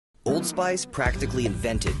Old Spice practically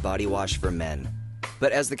invented body wash for men.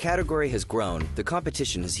 But as the category has grown, the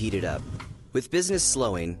competition has heated up. With business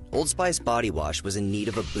slowing, Old Spice body wash was in need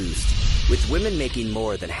of a boost. With women making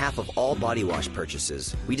more than half of all body wash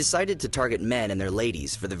purchases, we decided to target men and their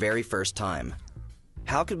ladies for the very first time.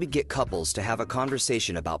 How could we get couples to have a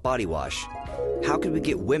conversation about body wash? How could we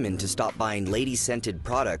get women to stop buying lady-scented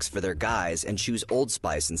products for their guys and choose Old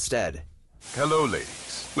Spice instead? Hello,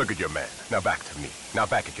 ladies. Look at your man. Now back to me. Now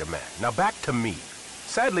back at your man. Now back to me.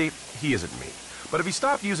 Sadly, he isn't me. But if he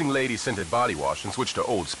stopped using lady-scented body wash and switched to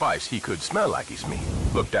Old Spice, he could smell like he's me.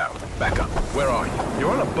 Look down. Back up. Where are you? You're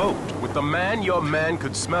on a boat with the man your man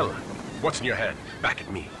could smell like. What's in your hand? Back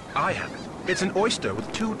at me. I have it. It's an oyster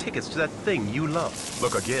with 2 tickets to that thing you love.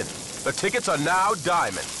 Look again. The tickets are now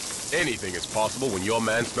diamond. Anything is possible when your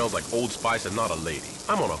man smells like Old Spice and not a lady.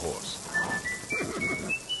 I'm on a horse.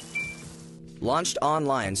 Launched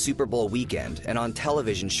online Super Bowl weekend and on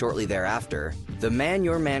television shortly thereafter, the man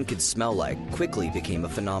your man could smell like quickly became a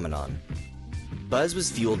phenomenon. Buzz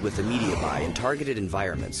was fueled with a media buy in targeted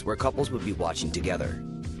environments where couples would be watching together.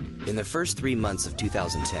 In the first 3 months of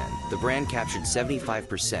 2010, the brand captured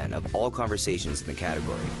 75% of all conversations in the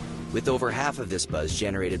category, with over half of this buzz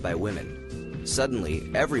generated by women.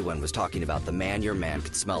 Suddenly, everyone was talking about the man your man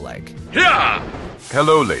could smell like. Yeah!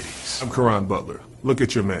 Hello, ladies. I'm Karan Butler. Look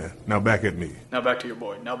at your man. Now back at me. Now back to your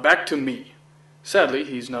boy. Now back to me. Sadly,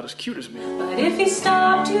 he's not as cute as me. But if he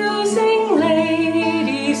stopped using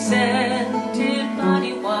lady-scented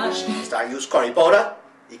body wash... Start use curry powder,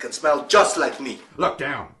 he can smell just like me. Look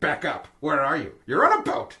down. Back up. Where are you? You're on a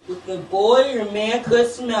boat. With the boy your man could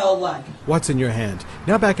smell like. What's in your hand?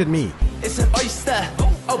 Now back at me. It's an oyster.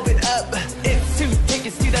 Open up. It's 2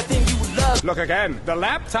 tickets to that thing you love. Look again. The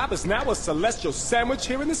laptop is now a celestial sandwich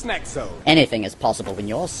here in the snack zone. Anything is possible when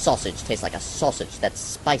your sausage tastes like a sausage that's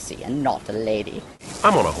spicy and not a lady.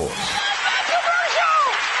 I'm on a horse.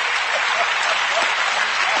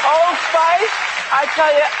 Old Spice? I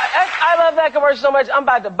tell you, I love that commercial so much, I'm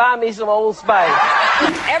about to buy me some Old Spice.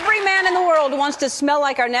 Every man in the world wants to smell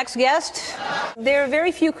like our next guest. There are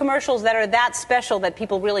very few commercials that are that special that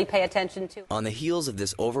people really pay attention to. On the heels of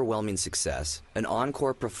this overwhelming success, an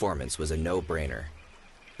encore performance was a no-brainer.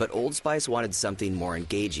 But Old Spice wanted something more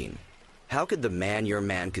engaging. How could the man your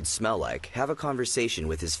man could smell like have a conversation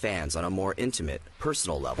with his fans on a more intimate,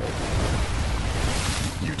 personal level?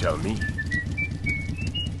 You tell me.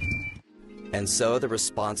 And so the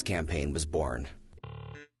response campaign was born.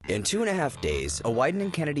 In 2.5 days, a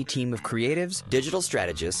Wieden+Kennedy team of creatives, digital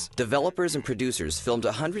strategists, developers, and producers filmed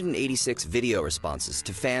 186 video responses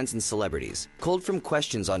to fans and celebrities, culled from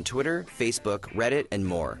questions on Twitter, Facebook, Reddit, and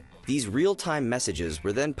more. These real-time messages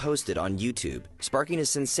were then posted on YouTube, sparking a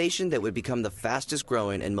sensation that would become the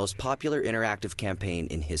fastest-growing and most popular interactive campaign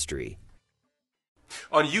in history.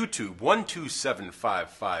 On YouTube,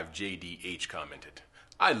 12755JDH commented,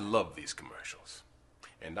 "I love these commercials.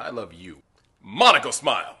 And I love you. Monaco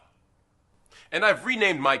Smile. And I've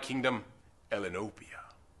renamed my kingdom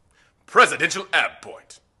Elenopia. Presidential Ab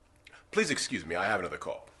Point. Please excuse me, I have another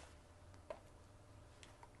call.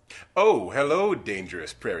 Oh, hello,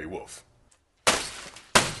 dangerous prairie wolf.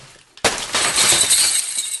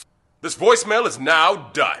 This voicemail is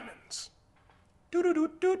now diamonds.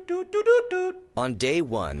 On day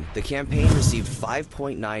 1, the campaign received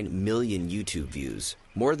 5.9 million YouTube views,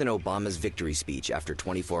 more than Obama's victory speech after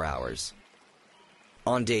 24 hours.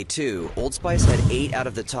 On day 2, Old Spice had 8 out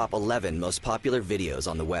of the top 11 most popular videos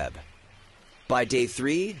on the web. By day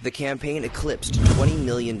 3, the campaign eclipsed 20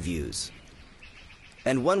 million views.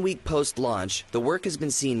 And 1 week post-launch, the work has been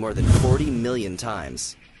seen more than 40 million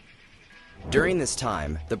times. During this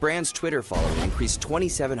time, the brand's Twitter following increased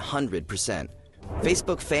 2,700%.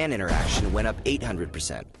 Facebook fan interaction went up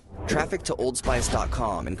 800%. Traffic to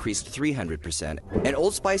oldspice.com increased 300%, and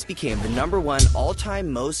Old Spice became the #1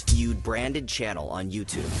 all-time most viewed branded channel on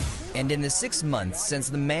YouTube. And in the 6 months since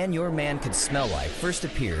the man your man could smell like first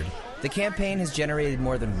appeared, the campaign has generated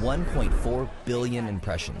more than 1.4 billion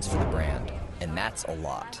impressions for the brand, and that's a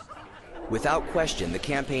lot. Without question, the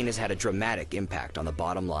campaign has had a dramatic impact on the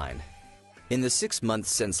bottom line. In the 6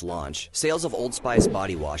 months since launch, sales of Old Spice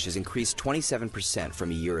body wash has increased 27%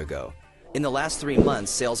 from a year ago. In the last 3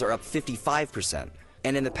 months, sales are up 55%.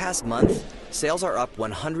 And in the past month, sales are up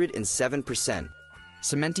 107%,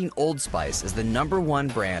 cementing Old Spice as the #1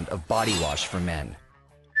 brand of body wash for men.